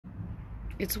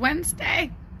It's Wednesday.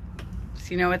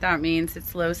 So you know what that means?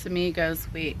 It's Los Amigos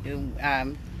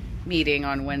meeting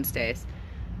on Wednesdays.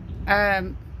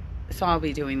 So I'll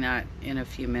be doing that in a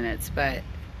few minutes. But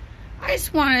I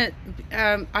just want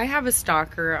to... I have a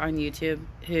stalker on YouTube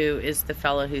who is the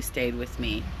fellow who stayed with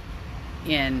me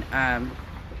in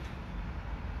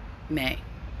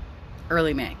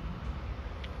early May.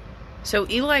 So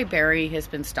Eli Berry has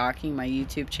been stalking my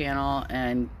YouTube channel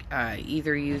and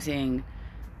either using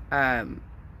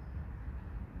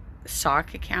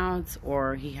sock accounts,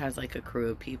 or he has like a crew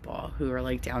of people who are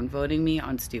like downvoting me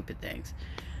on stupid things.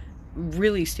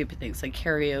 Really stupid things, like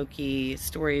karaoke,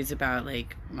 stories about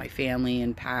like my family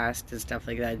and past and stuff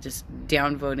like that. Just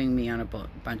downvoting me on a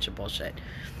bunch of bullshit.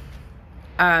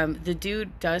 The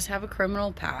dude does have a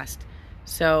criminal past,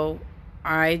 so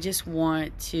I just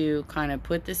want to kind of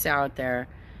put this out there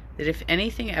that if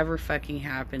anything ever fucking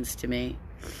happens to me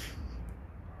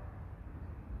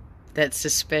that's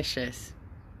suspicious,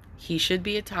 he should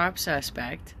be a top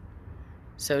suspect.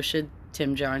 So should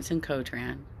Tim Johnson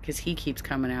Cotran, because he keeps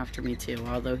coming after me too,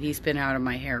 although he's been out of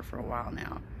my hair for a while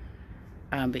now.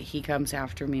 But he comes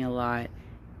after me a lot.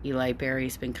 Eli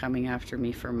Berry's been coming after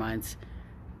me for months.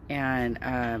 And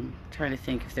trying to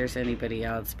think if there's anybody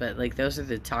else, but like those are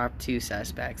the top two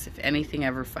suspects. If anything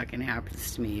ever fucking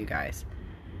happens to me, you guys,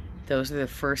 those are the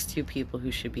first two people who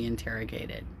should be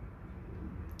interrogated.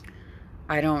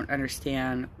 I don't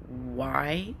understand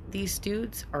why these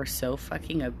dudes are so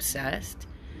fucking obsessed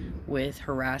with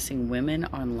harassing women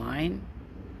online,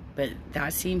 but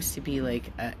that seems to be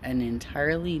like an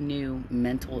entirely new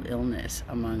mental illness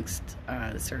amongst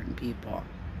certain people.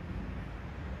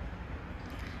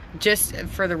 Just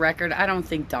for the record, I don't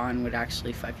think Don would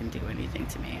actually fucking do anything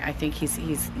to me. I think he's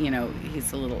you know,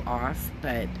 he's a little off,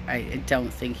 but I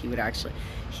don't think he would actually.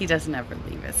 He doesn't ever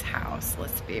leave his house,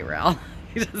 let's be real.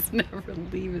 He doesn't ever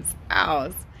leave his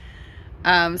house.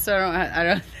 So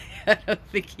I don't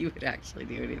think he would actually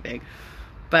do anything.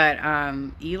 But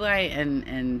Eli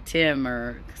and Tim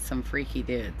are some freaky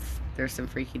dudes. They're some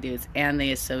freaky dudes, and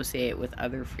they associate with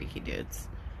other freaky dudes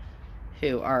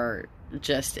who are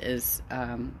just as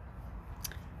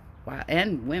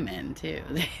and women too.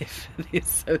 They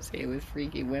associate with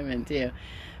freaky women too.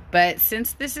 But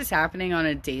since this is happening on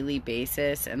a daily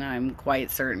basis, and I'm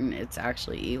quite certain it's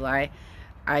actually Eli,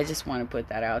 I just want to put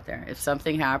that out there. If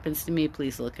something happens to me,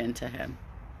 please look into him.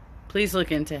 Please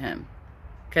look into him,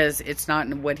 because it's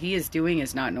not, what he is doing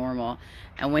is not normal.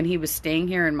 And when he was staying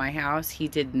here in my house, he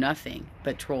did nothing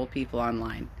but troll people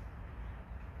online.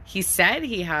 He said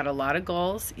he had a lot of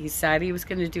goals. He said he was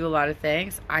going to do a lot of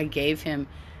things. I gave him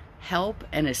help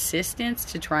and assistance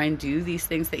to try and do these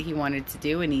things that he wanted to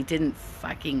do, and he didn't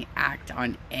fucking act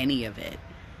on any of it.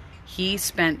 He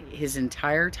spent his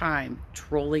entire time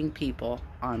trolling people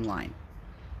online.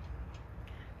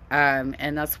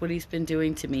 And that's what he's been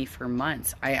doing to me for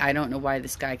months. I don't know why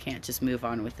this guy can't just move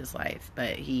on with his life,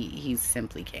 but he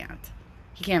simply can't.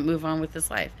 He can't move on with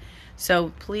his life.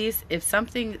 So please, if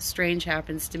something strange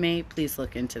happens to me, please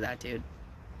look into that dude.